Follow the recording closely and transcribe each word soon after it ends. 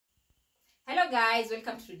Guys,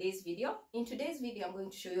 welcome to today's video. In today's video, I'm going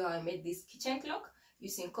to show you how I made this kitchen clock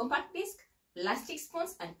using compact disc, plastic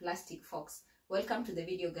spoons and plastic forks. Welcome to the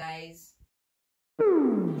video, guys.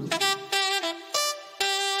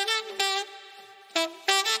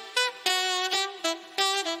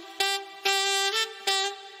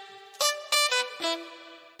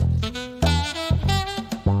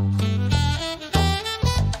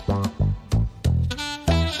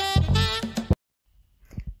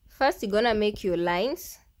 First, you're gonna make your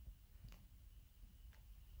lines.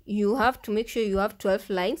 You have to make sure you have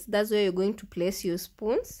 12 lines. That's where you're going to place your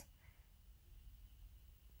spoons.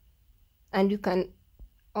 And you can,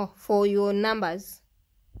 for your numbers.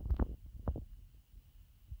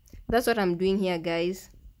 That's what I'm doing here,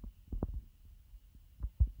 guys.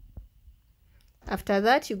 After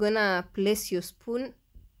that, you're gonna place your spoon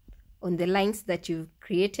on the lines that you've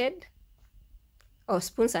created, or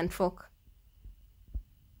spoons and fork.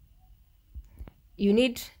 You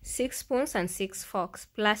need 6 spoons and 6 forks,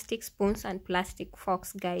 plastic spoons and plastic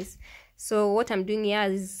forks, guys. So what I'm doing here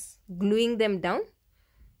is gluing them down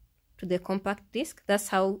to the compact disc. That's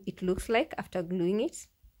how it looks like after gluing it.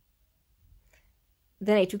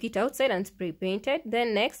 Then I took it outside and spray painted.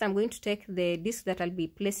 Then next I'm going to take the disc that I'll be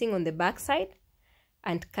placing on the back side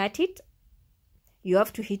and cut it. You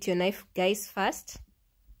have to hit your knife, guys, first.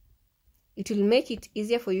 It will make it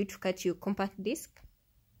easier for you to cut your compact disc.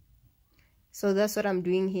 So that's what I'm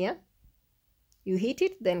doing here. You hit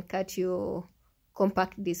it, then cut your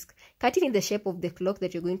compact disc. Cut it in the shape of the clock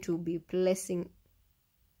that you're going to be placing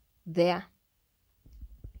there.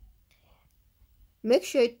 Make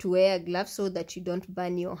sure to wear gloves so that you don't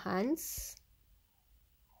burn your hands.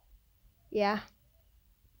 Yeah.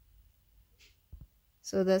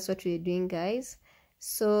 So that's what we're doing, guys.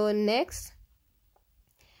 So next,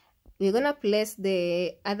 we're gonna place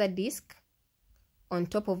the other disc on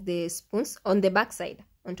top of the spoons, on the back side,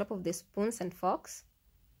 on top of the spoons and forks.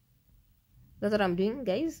 That's what I'm doing,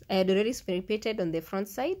 guys. I had already spray painted on the front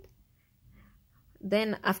side.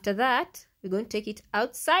 Then after that, we're going to take it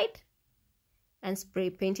outside and spray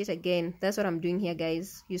paint it again. That's what I'm doing here,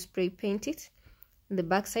 guys. You spray paint it on the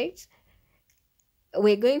back side.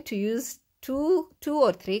 We're going to use two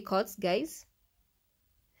or three coats, guys.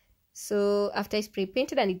 So after I spray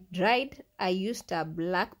painted and it dried, I used a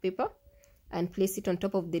black paper and place it on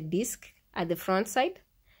top of the disc at the front side.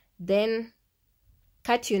 Then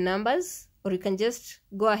cut your numbers, or you can just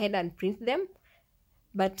go ahead and print them.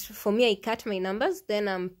 But for me, I cut my numbers, then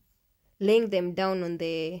I'm laying them down on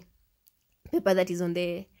the paper that is on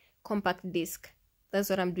the compact disc. That's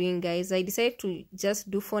what I'm doing, guys. I decided to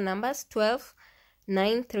just do 4 numbers, 12,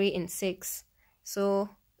 9, 3, and 6. So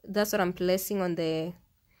that's what I'm placing on the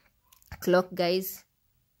clock, guys.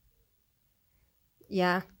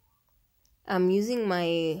 Yeah. I'm using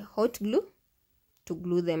my hot glue to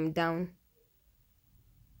glue them down.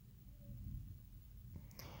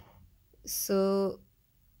 So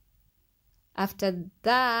after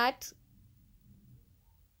that,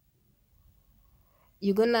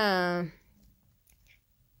 you're gonna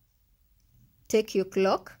take your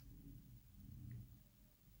clock.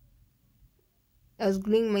 I was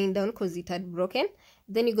gluing mine down because it had broken.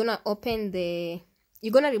 Then you're gonna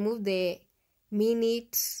remove the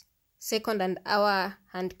minute, second and hour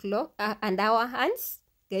hand clock and hour hands,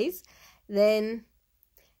 guys. Then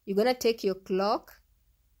you're gonna take your clock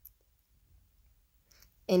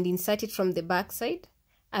and insert it from the back side.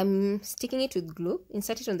 I'm sticking it with glue.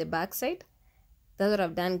 Insert it on the back side. That's what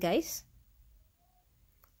I've done, guys.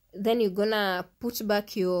 Then you're gonna put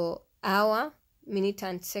back your hour, minute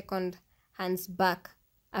and second hands back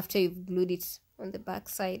after you've glued it on the back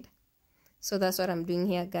side. So that's what I'm doing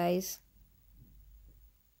here, guys.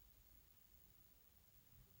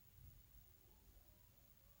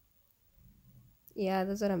 Yeah,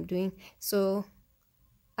 that's what I'm doing. So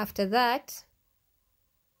after that,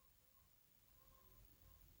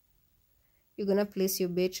 you're gonna place your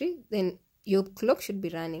battery, then your clock should be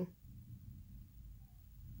running.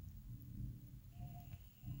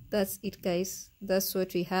 That's it, guys. That's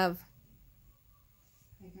what we have.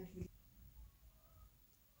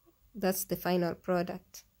 That's the final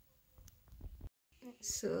product.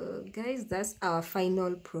 So guys, that's our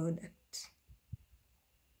final product.